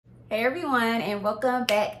Hey everyone, and welcome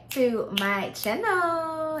back to my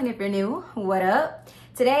channel. And if you're new, what up?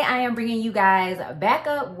 Today I am bringing you guys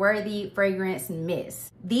backup worthy fragrance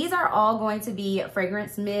mists. These are all going to be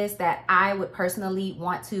fragrance mists that I would personally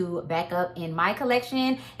want to back up in my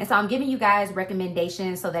collection. And so I'm giving you guys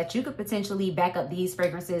recommendations so that you could potentially back up these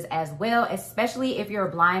fragrances as well, especially if you're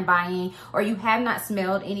blind buying or you have not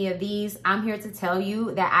smelled any of these. I'm here to tell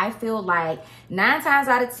you that I feel like 9 times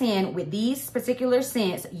out of 10 with these particular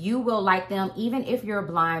scents, you will like them even if you're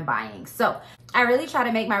blind buying. So I really try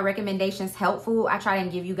to make my recommendations helpful. I try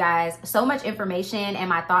and give you guys so much information and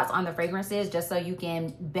my thoughts on the fragrances just so you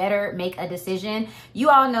can better make a decision. You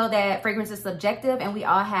all know that fragrance is subjective and we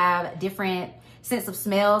all have different sense of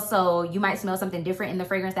smell, so you might smell something different in the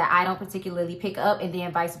fragrance that I don't particularly pick up, and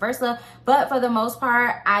then vice versa. But for the most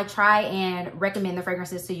part, I try and recommend the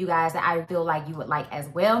fragrances to you guys that I feel like you would like as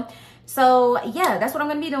well. So yeah, that's what I'm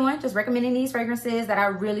gonna be doing, just recommending these fragrances that I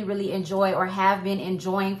really enjoy or have been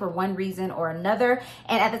enjoying for one reason or another.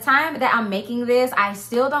 And at the time that I'm making this, I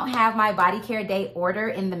still don't have my body care day order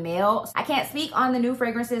in the mail. I can't speak on the new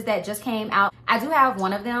fragrances that just came out. I do have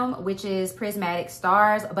one of them, which is Prismatic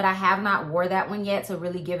Stars, but I have not wore that one yet to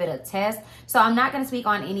really give it a test. So I'm not gonna speak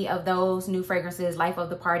on any of those new fragrances, Life of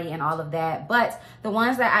the Party and all of that. But the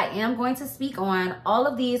ones that I am going to speak on, all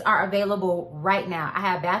of these are available right now. I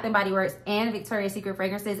have Bath & Body Works and Victoria's Secret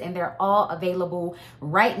fragrances, and they're all available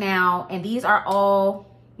right now. And these are all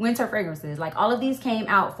winter fragrances. Like, all of these came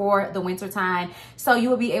out for the winter time, so you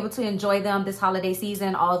will be able to enjoy them this holiday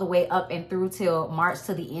season all the way up and through till March,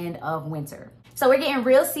 to the end of winter. So we're getting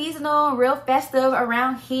real seasonal, real festive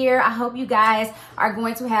around here. I hope you guys are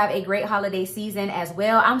going to have a great holiday season as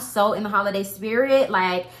well. I'm so in the holiday spirit.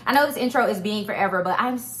 Like, I know this intro is being forever, but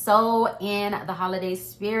I'm so in the holiday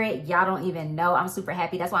spirit. Y'all don't even know. I'm super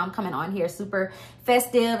happy. That's why I'm coming on here super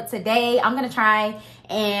festive today. I'm gonna try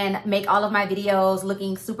and make all of my videos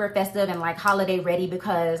looking super festive and like holiday ready,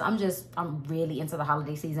 because I'm really into the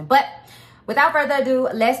holiday season. But without further ado,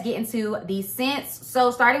 let's get into these scents.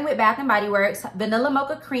 So starting with Bath & Body Works, Vanilla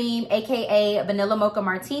Mocha Cream, aka Vanilla Mocha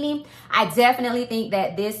Martini. I definitely think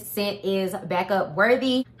that this scent is backup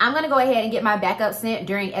worthy. I'm gonna go ahead and get my backup scent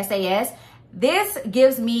during SAS. This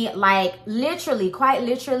gives me like quite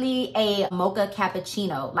literally a mocha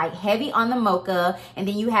cappuccino, like heavy on the mocha. And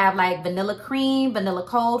then you have like vanilla cream, vanilla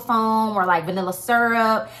cold foam, or like vanilla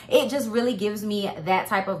syrup. It just really gives me that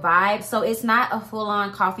type of vibe. So it's not a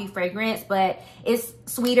full-on coffee fragrance, but it's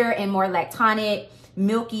sweeter and more lactonic,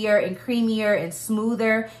 milkier and creamier and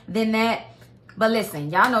smoother than that. But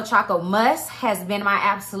listen, y'all know Choco Musk has been my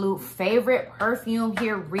absolute favorite perfume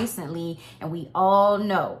here recently. And we all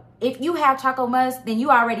know, if you have Choco Musk, then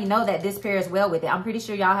you already know that this pairs well with it. I'm pretty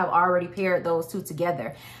sure y'all have already paired those two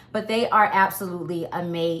together. But they are absolutely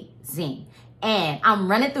amazing. And I'm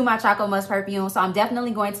running through my Choco Musk perfume, so I'm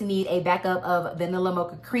definitely going to need a backup of Vanilla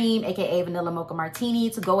Mocha Cream, aka Vanilla Mocha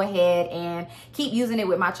Martini, to go ahead and keep using it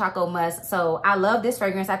with my Choco Musk. So I love this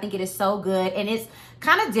fragrance. I think it is so good, and it's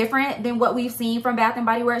kind of different than what we've seen from Bath &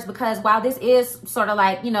 Body Works, because while this is sort of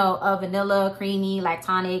like, you know, a vanilla, creamy,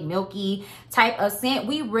 lactonic, milky type of scent,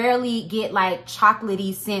 we rarely get like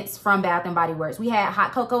chocolatey scents from Bath & Body Works. We had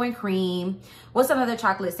Hot Cocoa and Cream. What's another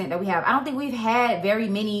chocolate scent that we have? I don't think we've had very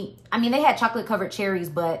many. I mean, they had chocolate covered cherries,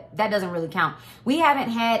 but that doesn't really count. We haven't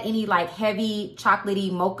had any like heavy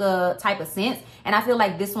chocolatey mocha type of scents. And I feel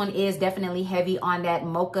like this one is definitely heavy on that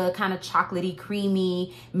mocha kind of chocolatey,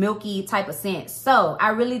 creamy, milky type of scent. So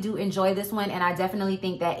I really do enjoy this one, and I definitely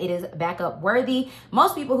think that it is backup worthy.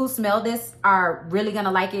 Most people who smell this are really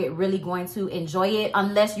gonna like it, really going to enjoy it,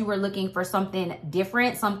 unless you were looking for something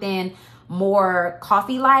different, something more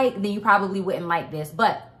coffee-like, then you probably wouldn't like this.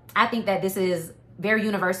 But I think that this is very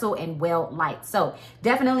universal and well liked. So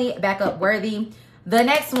definitely backup worthy. The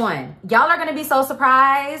next one, y'all are gonna be so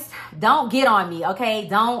surprised. Don't get on me, okay?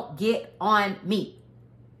 Don't get on me.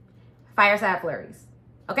 Fireside Flurries.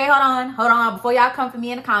 Okay, hold on. Before y'all come for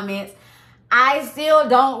me in the comments, I still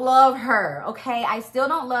don't love her, okay? I still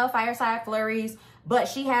don't love Fireside Flurries, but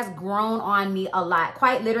she has grown on me a lot.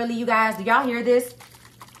 Quite literally, you guys, do y'all hear this?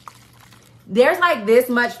 There's like this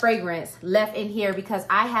much fragrance left in here because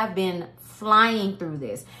I have been flying through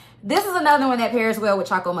this. This is another one that pairs well with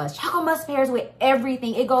Choco Musk. Choco Musk pairs with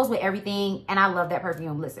everything. It goes with everything, and I love that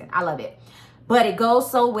perfume. Listen, I love it. But it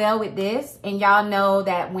goes so well with this, and y'all know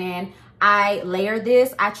that when I layer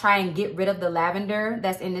this, I try and get rid of the lavender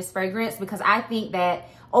that's in this fragrance, because I think that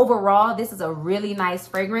overall, this is a really nice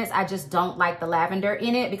fragrance. I just don't like the lavender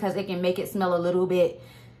in it because it can make it smell a little bit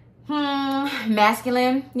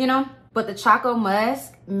masculine, you know? But the Choco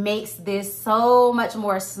Musk makes this so much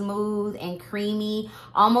more smooth and creamy,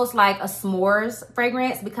 almost like a s'mores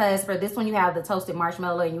fragrance, because for this one you have the toasted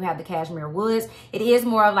marshmallow and you have the cashmere woods. It is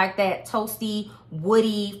more of like that toasty,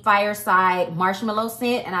 woody, fireside marshmallow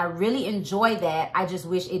scent, and I really enjoy that. I just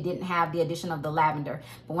wish it didn't have the addition of the lavender,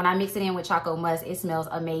 but when I mix it in with Choco Musk, it smells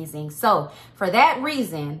amazing. So for that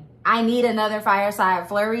reason, I need another Fireside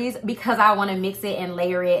Flurries because I want to mix it and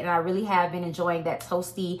layer it, and I really have been enjoying that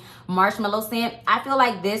toasty marshmallow scent. I feel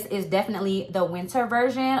like this is definitely the winter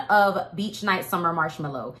version of Beach Night Summer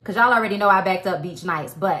Marshmallow, because y'all already know I backed up Beach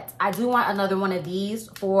Nights, but I do want another one of these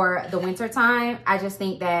for the winter time. I just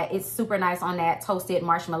think that it's super nice on that toasted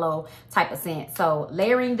marshmallow type of scent. So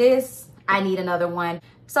layering this, I need another one.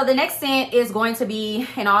 So the next scent is going to be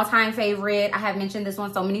an all-time favorite. I have mentioned this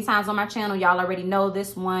one so many times on my channel. Y'all already know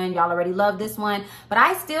this one. Y'all already love this one. But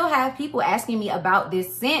I still have people asking me about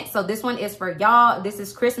this scent. So this one is for y'all. This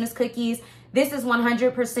is Christmas Cookies. This is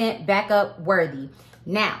 100% backup worthy.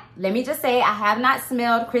 Now, let me just say I have not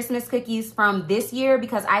smelled Christmas Cookies from this year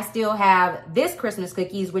because I still have this Christmas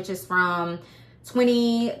Cookies, which is from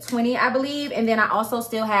 2020, I believe, and then I also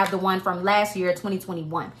still have the one from last year,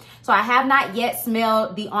 2021. So I have not yet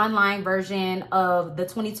smelled the online version of the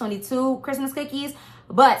 2022 Christmas Cookies,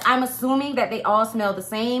 but I'm assuming that they all smell the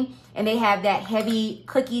same and they have that heavy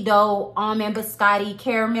cookie dough, almond biscotti,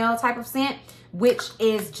 caramel type of scent, which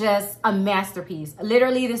is just a masterpiece.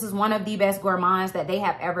 Literally, this is one of the best gourmands that they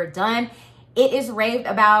have ever done. It is raved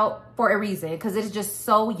about for a reason because it is just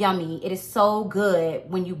so yummy. It is so good.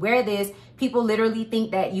 When you wear this, people literally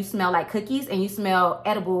think that you smell like cookies and you smell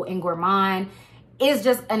edible and gourmand. It's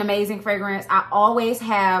just an amazing fragrance. I always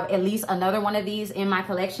have at least another one of these in my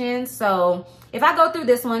collection. So if I go through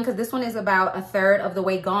this one, because this one is about a third of the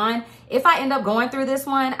way gone, if I end up going through this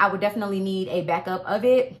one, I would definitely need a backup of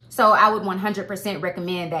it. So I would 100%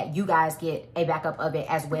 recommend that you guys get a backup of it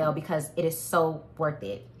as well because it is so worth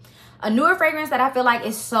it. A newer fragrance that I feel like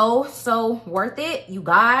is so worth it, you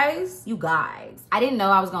guys. I didn't know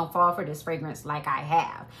I was gonna fall for this fragrance like I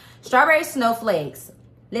have. Strawberry Snowflakes.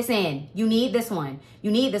 Listen, you need this one. You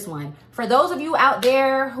need this one. For those of you out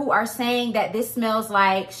there who are saying that this smells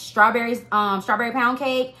like strawberry pound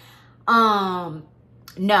cake,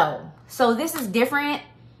 no. So this is different.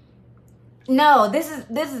 No, this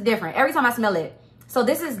is different. Every time I smell it. So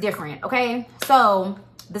this is different, okay? So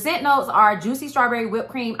the scent notes are juicy strawberry, whipped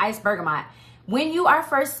cream, iced bergamot. When you are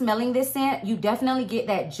first smelling this scent, you definitely get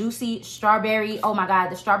that juicy strawberry. Oh my God,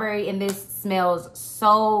 the strawberry in this smells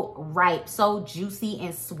so ripe, so juicy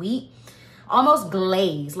and sweet. Almost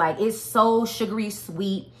glazed, like it's so sugary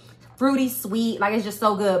sweet, fruity sweet, like it's just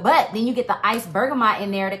so good. But then you get the iced bergamot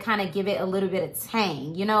in there to kind of give it a little bit of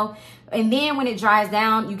tang, you know? And then when it dries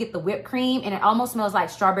down, you get the whipped cream and it almost smells like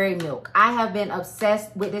strawberry milk. I have been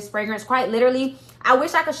obsessed with this fragrance, quite literally. I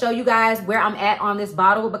wish I could show you guys where I'm at on this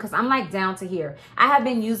bottle because I'm like down to here. I have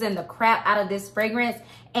been using the crap out of this fragrance,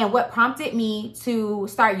 and what prompted me to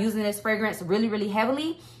start using this fragrance really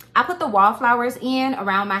heavily, I put the wallflowers in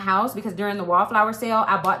around my house because during the wallflower sale,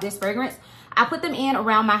 I bought this fragrance. I put them in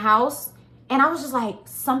around my house and I was just like,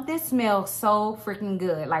 something smells so freaking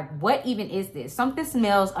good. Like, what even is this? Something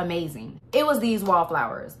smells amazing. It was these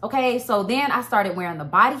wallflowers, okay? So then I started wearing the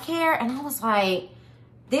body care and I was like,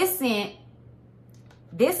 this scent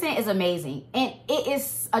is amazing. And it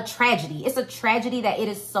is a tragedy. It's a tragedy that it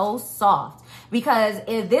is so soft because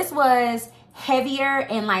if this was heavier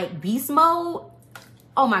and like beast mode,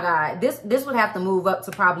 oh my God, this would have to move up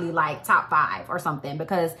to probably like top 5 or something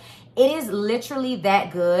because it is literally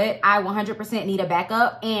that good. I 100% need a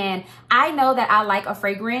backup. And I know that I like a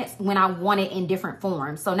fragrance when I want it in different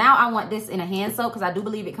forms. So now I want this in a hand soap because I do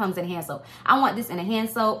believe it comes in hand soap. I want this in a hand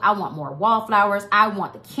soap. I want more wallflowers. I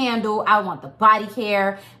want the candle. I want the body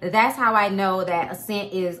care. That's how I know that a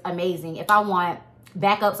scent is amazing. If I want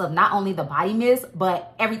backups of not only the body mist,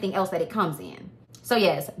 but everything else that it comes in. So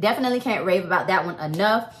yes, definitely can't rave about that one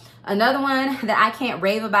enough. Another one that I can't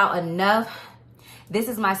rave about enough, this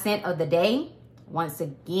is my scent of the day. Once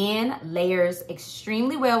again, layers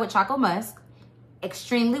extremely well with Choco Musk.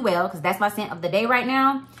 Extremely well, because that's my scent of the day right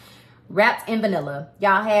now. Wrapped in Vanilla.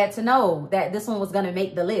 Y'all had to know that this one was going to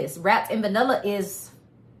make the list. Wrapped in Vanilla is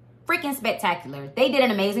freaking spectacular. They did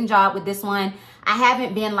an amazing job with this one. I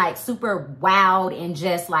haven't been like super wowed and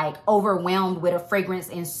just like overwhelmed with a fragrance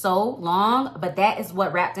in so long, but that is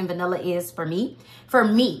what Wrapped in Vanilla is for me. For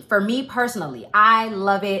me personally, I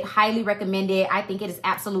love it. Highly recommend it. I think it is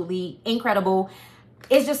absolutely incredible.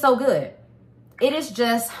 It's just so good. It is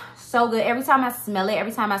just so good. Every time I smell it,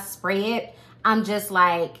 every time I spray it, I'm just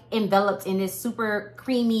like enveloped in this super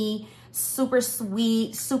creamy, super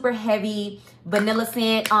sweet, super heavy vanilla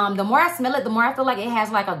scent. The more I smell it, the more I feel like it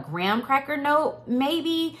has like a graham cracker note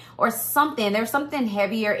maybe, or something. There's something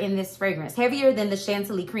heavier in this fragrance, heavier than the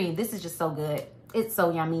Chantilly cream. This is just so good. It's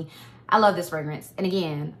so yummy. I love this fragrance. And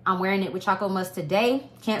again, I'm wearing it with Choco Musk today.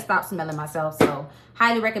 Can't stop smelling myself. So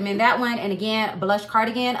highly recommend that one. And again, Blush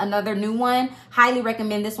Cardigan, another new one. Highly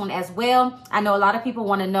recommend this one as well. I know a lot of people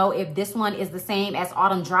want to know if this one is the same as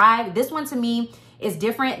Autumn Drive. This one to me is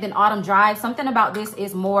different than Autumn Drive. Something about this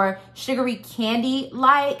is more sugary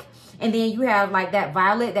candy-like. And then you have like that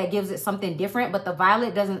violet that gives it something different. But the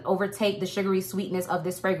violet doesn't overtake the sugary sweetness of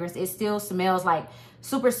this fragrance. It still smells like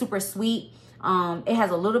super, super sweet. It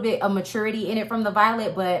has a little bit of maturity in it from the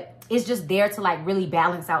violet, but it's just there to like really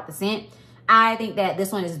balance out the scent. I think that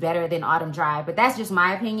this one is better than Autumn Drive, but that's just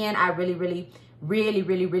my opinion. I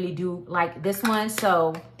really do like this one.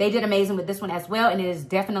 So they did amazing with this one as well. And it is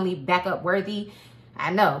definitely backup worthy.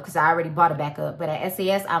 I know, because I already bought a backup, but at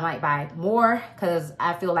SAS, I might buy more because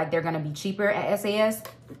I feel like they're going to be cheaper at SAS.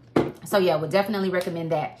 So yeah, would definitely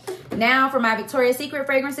recommend that. Now for my Victoria's Secret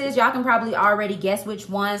fragrances, y'all can probably already guess which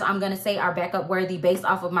ones I'm going to say are backup worthy based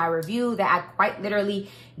off of my review that I quite literally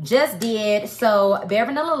just did. So Bare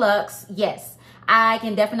Vanilla Luxe, yes, I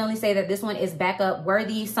can definitely say that this one is backup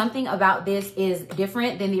worthy. Something about this is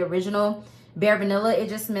different than the original Bare Vanilla. It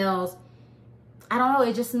just smells, I don't know,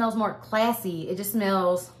 it just smells more classy. It just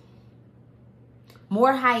smells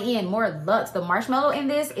more high-end, more luxe. The marshmallow in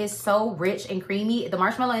this is so rich and creamy. The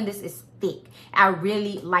marshmallow in this is thick. I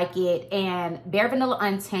really like it. And Bare Vanilla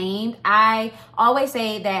Untamed, I always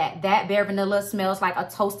say that Bare Vanilla smells like a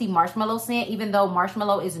toasty marshmallow scent, even though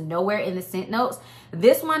marshmallow is nowhere in the scent notes.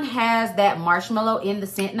 This one has that marshmallow in the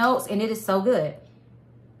scent notes, and it is so good.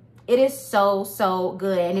 It is so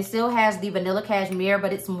good. And it still has the vanilla cashmere,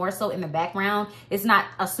 but it's more so in the background. It's not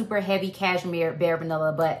a super heavy cashmere Bare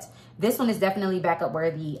Vanilla, but this one is definitely backup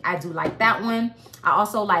worthy. I do like that one. I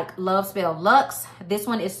also like Love Spell Luxe. This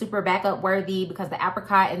one is super backup worthy because the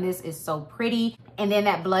apricot in this is so pretty. And then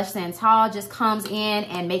that Blush Santal just comes in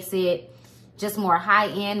and makes it just more high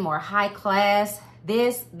end, more high class.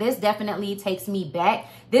 This definitely takes me back.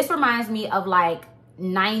 This reminds me of like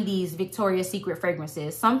 90s Victoria's Secret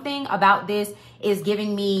fragrances. Something about this is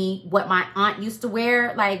giving me what my aunt used to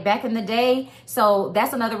wear like back in the day. So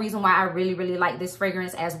that's another reason why I really like this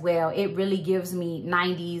fragrance as well. It really gives me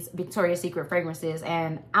 90s Victoria's Secret fragrances,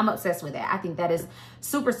 and I'm obsessed with that. I think that is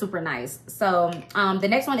super nice. So the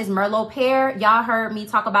next one is Merlot Pear. Y'all heard me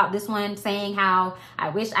talk about this one, saying how I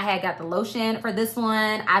wish I had got the lotion for this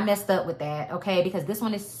one. I messed up with that, okay, because this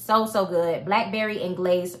one is so good. Blackberry and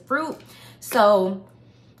glazed fruit. So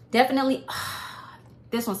definitely,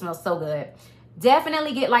 this one smells so good.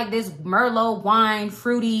 Definitely get like this Merlot wine,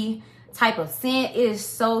 fruity type of scent. It is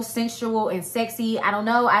so sensual and sexy. I don't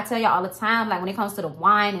know. I tell y'all all the time, like when it comes to the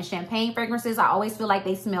wine and champagne fragrances, I always feel like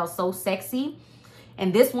they smell so sexy.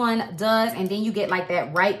 And this one does. And then you get like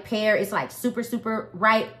that ripe pear. It's like super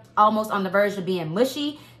ripe, almost on the verge of being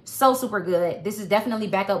mushy. So super good. This is definitely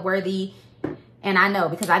backup worthy. And I know,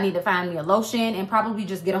 because I need to find me a lotion and probably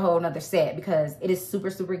just get a whole nother set because it is super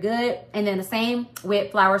good. And then the same with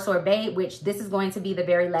Flower Sorbet, which this is going to be the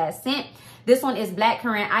very last scent. This one is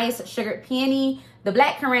Blackcurrant Ice Sugared Peony. The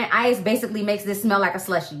Blackcurrant Ice basically makes this smell like a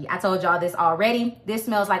slushie. I told y'all this already. This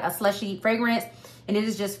smells like a slushie fragrance, and it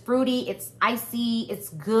is just fruity. It's icy. It's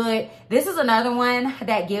good. This is another one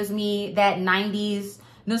that gives me that 90s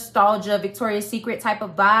nostalgia Victoria's Secret type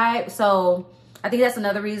of vibe. So I think that's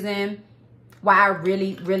another reason why I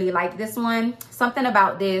really like this one. Something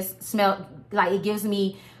about this smell, like it gives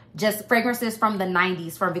me just fragrances from the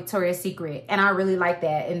 90s from Victoria's Secret, and I really like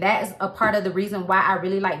that. And that is a part of the reason why I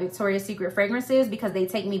really like Victoria's Secret fragrances, because they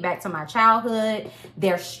take me back to my childhood.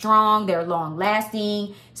 They're strong, they're long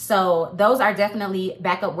lasting. So those are definitely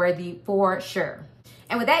backup worthy for sure.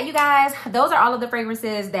 And with that, you guys, those are all of the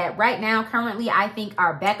fragrances that right now currently I think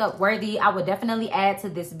are backup worthy. I would definitely add to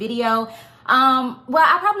this video. Well,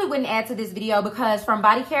 I probably wouldn't add to this video because from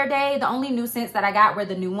Body Care Day, the only new scents that I got were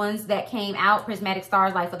the new ones that came out, Prismatic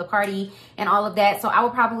Stars, Life of the Party, and all of that. So I will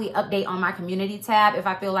probably update on my community tab if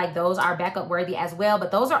I feel like those are backup worthy as well.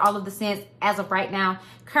 But those are all of the scents as of right now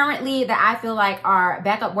currently that I feel like are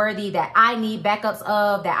backup worthy, that I need backups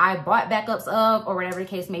of, that I bought backups of, or whatever the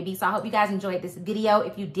case may be. So I hope you guys enjoyed this video.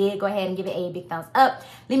 If you did, go ahead and give it a big thumbs up.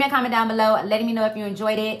 Leave me a comment down below letting me know if you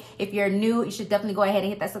enjoyed it. If you're new, you should definitely go ahead and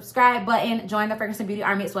hit that subscribe button, join the Fragrance and Beauty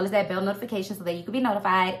Army, as well as that bell notification so that you can be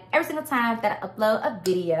notified every single time that I upload a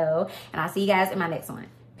video. And I'll see you guys in my next one.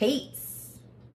 Peace.